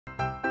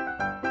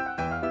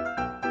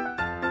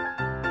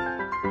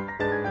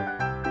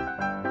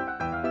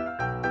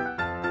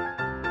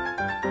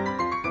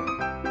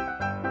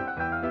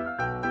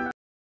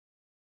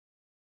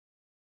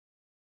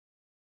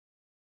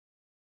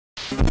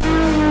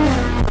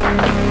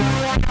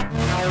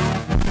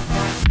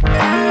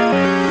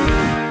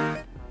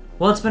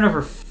Well, it's been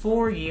over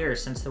 4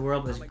 years since the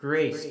world was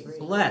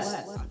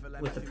blessed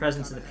with the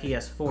presence of the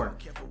PS4.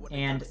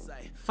 And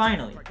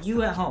finally,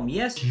 you at home,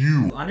 yes,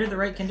 you, under the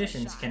right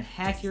conditions, can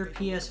hack your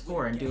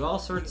PS4 and do all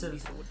sorts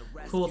of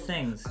cool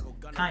things,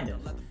 kind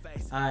of.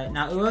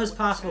 Now, it was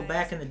possible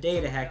back in the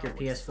day to hack your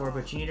PS4,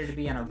 but you needed to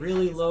be on a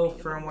really low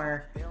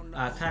firmware,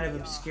 kind of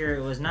obscure.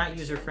 It was not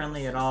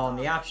user-friendly at all, and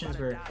the options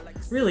were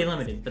really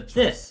limited. But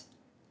this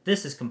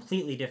is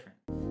completely different.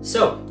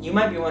 So, you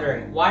might be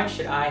wondering, why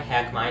should I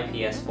hack my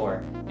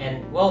PS4?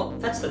 And, well,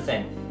 that's the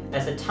thing.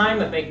 At the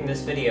time of making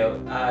this video,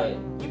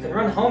 you can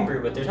run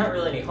homebrew, but there's not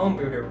really any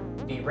homebrew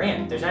to be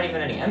ran. There's not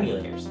even any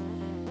emulators.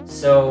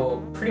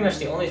 So, pretty much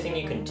the only thing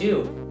you can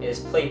do is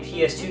play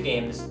PS2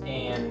 games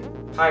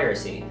and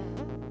piracy.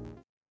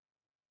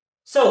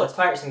 So, let's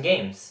pirate some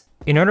games.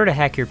 In order to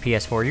hack your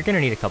PS4, you're going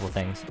to need a couple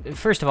things.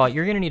 First of all,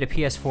 you're going to need a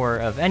PS4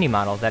 of any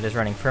model that is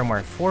running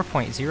firmware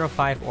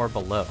 4.05 or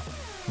below.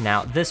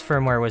 Now, this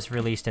firmware was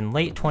released in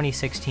late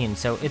 2016,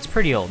 so it's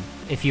pretty old.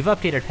 If you've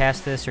updated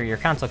past this, or your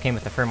console came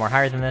with a firmware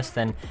higher than this,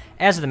 then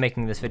as of the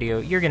making of this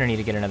video, you're going to need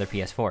to get another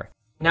PS4.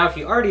 Now, if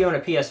you already own a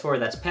PS4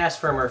 that's past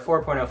firmware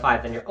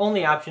 4.05, then your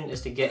only option is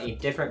to get a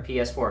different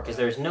PS4, because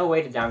there's no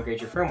way to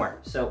downgrade your firmware.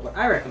 So what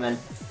I recommend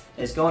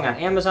is going on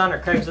Amazon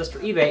or Craigslist or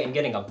eBay and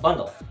getting a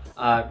bundle.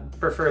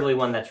 Preferably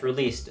one that's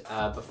released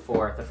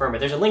before the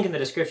firmware. There's a link in the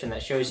description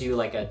that shows you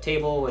like a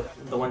table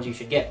with the ones you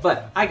should get,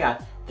 but I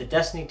got the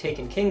Destiny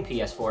Taken King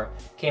PS4,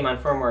 came on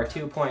firmware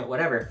 2 point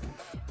whatever,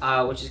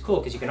 which is cool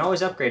because you can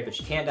always upgrade, but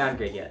you can't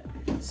downgrade yet.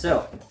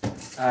 So,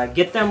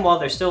 get them while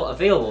they're still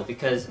available,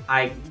 because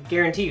I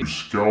guarantee you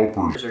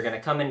scalpers are going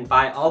to come and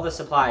buy all the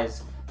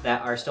supplies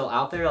that are still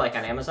out there, like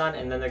on Amazon,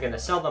 and then they're going to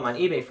sell them on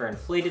eBay for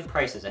inflated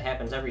prices. It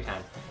happens every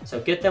time. So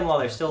get them while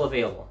they're still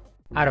available.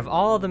 Out of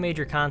all of the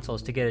major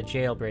consoles to get a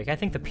jailbreak, I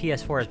think the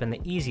PS4 has been the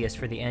easiest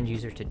for the end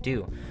user to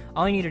do.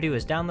 All you need to do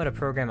is download a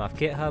program off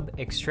GitHub,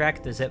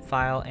 extract the zip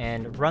file,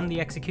 and run the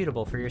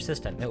executable for your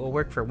system. It will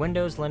work for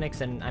Windows,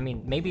 Linux, and I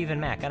mean, maybe even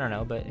Mac, I don't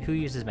know, but who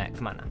uses Mac?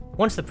 Come on now.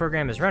 Once the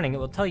program is running, it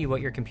will tell you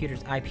what your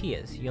computer's IP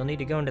is. You'll need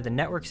to go into the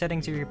network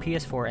settings of your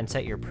PS4 and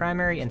set your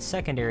primary and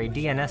secondary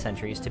DNS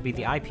entries to be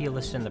the IP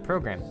listed in the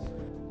program.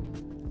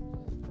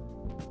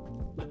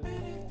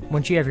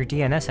 Once you have your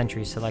DNS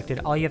entries selected,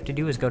 all you have to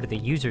do is go to the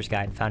user's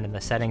guide found in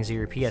the settings of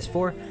your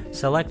PS4,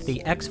 select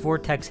the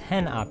X-Vortex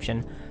Hen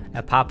option,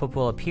 a pop-up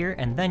will appear,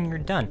 and then you're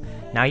done.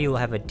 Now you will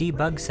have a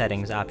debug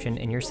settings option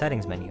in your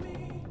settings menu.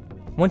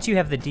 Once you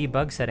have the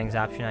debug settings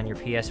option on your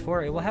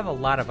PS4, it will have a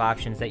lot of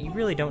options that you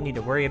really don't need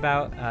to worry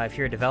about, if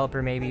you're a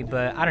developer maybe,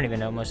 but I don't even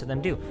know most of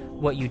them do.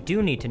 What you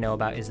do need to know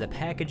about is the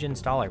package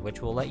installer,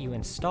 which will let you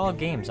install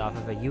games off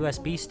of a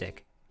USB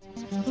stick.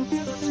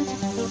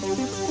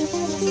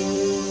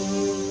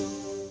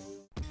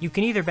 You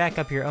can either back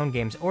up your own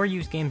games or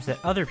use games that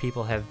other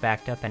people have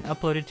backed up and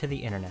uploaded to the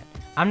internet.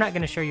 I'm not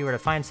going to show you where to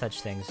find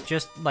such things,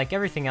 just like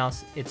everything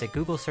else, it's a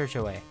Google search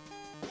away.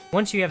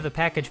 Once you have the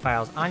package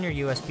files on your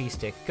USB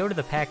stick, go to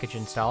the package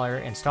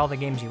installer, install the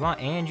games you want,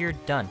 and you're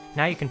done.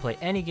 Now you can play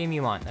any game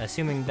you want,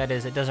 assuming that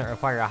is it doesn't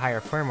require a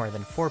higher firmware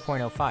than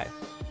 4.05.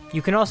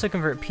 You can also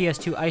convert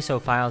PS2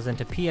 ISO files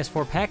into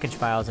PS4 package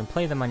files and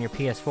play them on your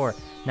PS4.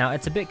 Now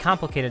it's a bit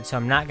complicated, so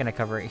I'm not going to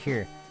cover it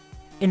here.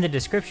 In the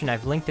description,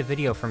 I've linked a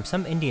video from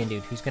some Indian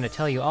dude who's going to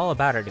tell you all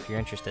about it if you're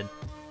interested.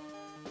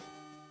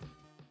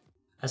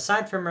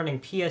 Aside from running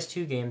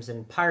PS2 games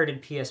and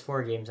pirated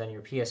PS4 games on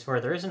your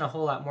PS4, there isn't a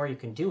whole lot more you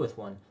can do with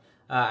one.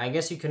 I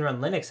guess you can run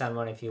Linux on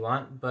one if you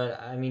want,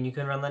 but I mean, you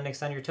can run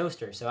Linux on your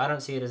toaster, so I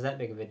don't see it as that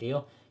big of a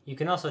deal. You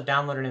can also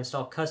download and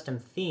install custom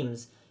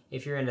themes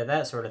if you're into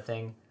that sort of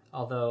thing,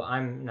 although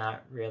I'm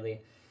not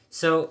really.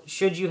 So,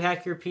 should you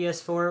hack your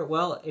PS4?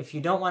 Well, if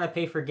you don't want to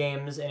pay for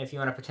games, and if you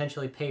want to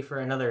potentially pay for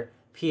another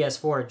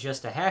PS4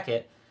 just to hack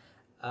it,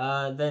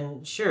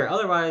 then sure.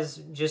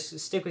 Otherwise, just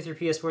stick with your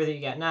PS4 that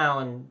you got now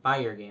and buy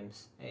your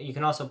games. You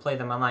can also play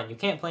them online. You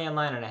can't play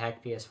online on a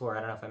hacked PS4. I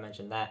don't know if I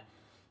mentioned that.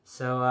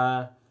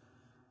 So,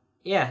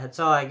 yeah, that's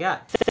all I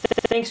got.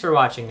 Thanks for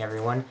watching,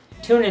 everyone.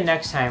 Tune in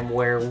next time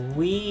where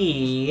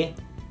we...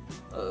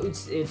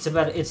 it's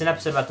an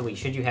episode about the Wii.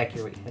 Should you hack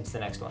your Wii? That's the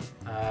next one.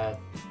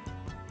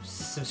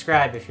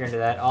 Subscribe if you're into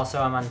that. Also,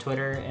 I'm on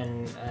Twitter,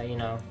 and, you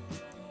know...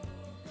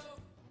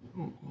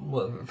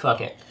 Well,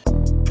 fuck it.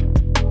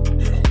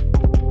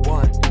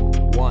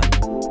 One.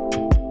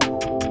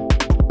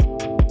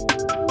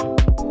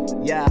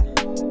 Yeah.